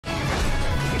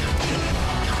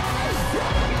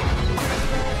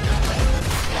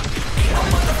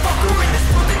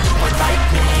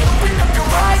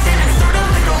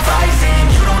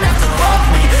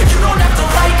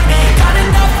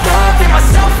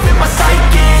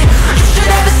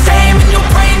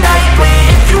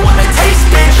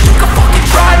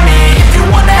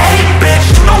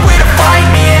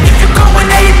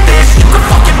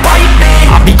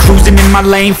my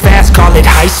lane fast, call it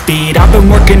high speed. I've been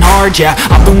working hard, yeah,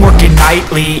 I've been working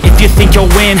nightly. If you think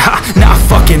you'll win, ha, not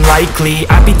fucking likely.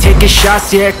 I be taking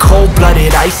shots, yeah,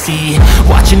 cold-blooded, icy.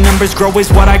 Watching numbers grow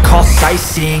is what I call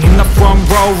sightseeing. In the front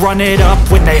row, run it up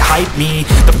when they hype me.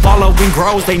 The following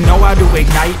grows, they know how to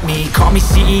ignite me. Call me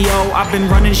CEO, I've been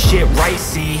running shit right,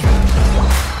 see.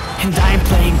 And I ain't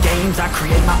playing games, I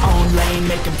create my own lane,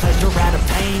 making pleasure out of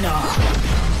pain,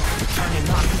 turning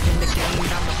losses into gains,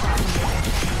 I'm the problem with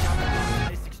change, I'm the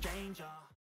this exchange,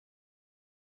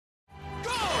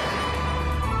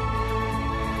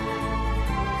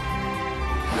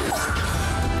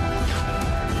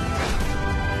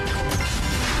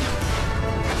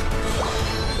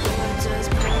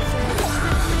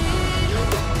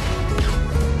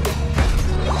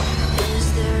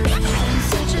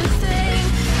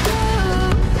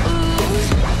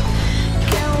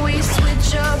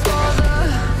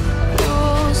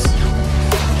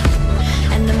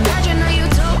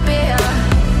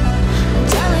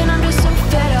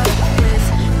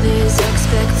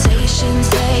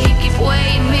 they keep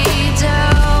weighing me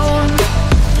down.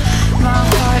 My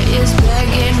heart is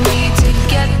begging me to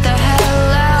get the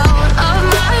hell out of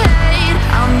my head.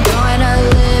 I'm gonna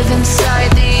live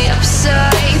inside the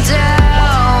upside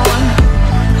down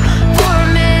for a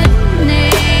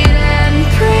minute and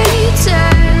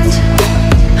pretend,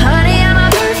 honey, I'm a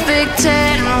perfect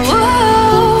 10.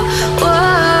 Whoa,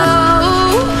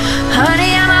 whoa,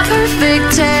 honey, I'm a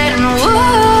perfect 10.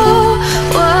 Whoa,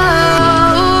 whoa.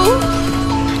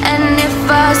 And if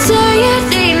I say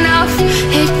it enough,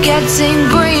 it gets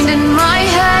ingrained in my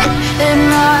head,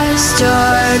 and I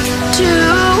start to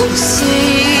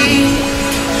see,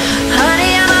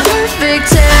 honey, I'm a perfect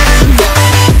 10.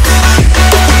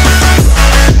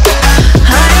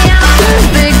 Honey, I'm a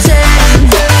perfect 10.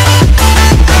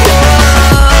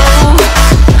 Whoa,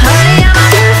 honey, I'm a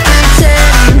perfect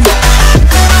 10.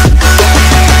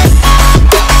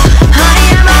 Honey,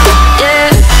 I'm a,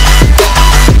 yeah.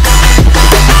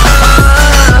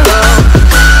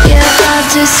 Yeah, I'm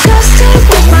disgusted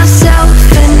with myself,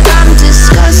 and I'm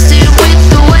disgusted with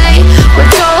the way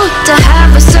we're told to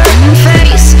have a certain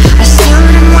face. I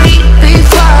stood and wait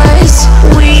because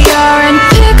we aren't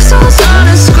pixels on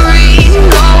a screen.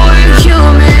 No, we're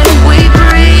human, we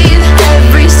breathe.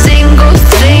 Every single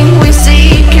thing we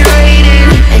see curated,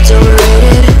 it's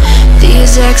overrated.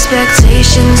 These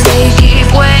expectations, they keep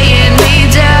weighing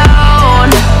me down.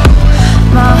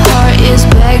 My heart is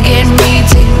begging me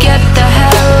to get the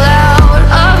hell out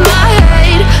of my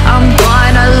head. I'm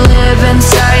gonna live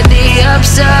inside the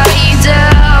upside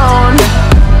down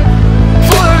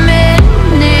for a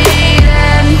minute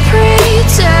and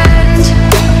pretend,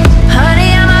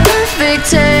 honey, I'm a perfect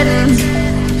 10.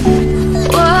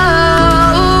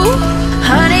 Whoa,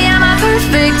 honey, I'm a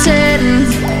perfect 10.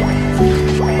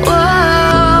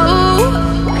 Whoa,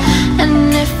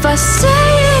 and if I say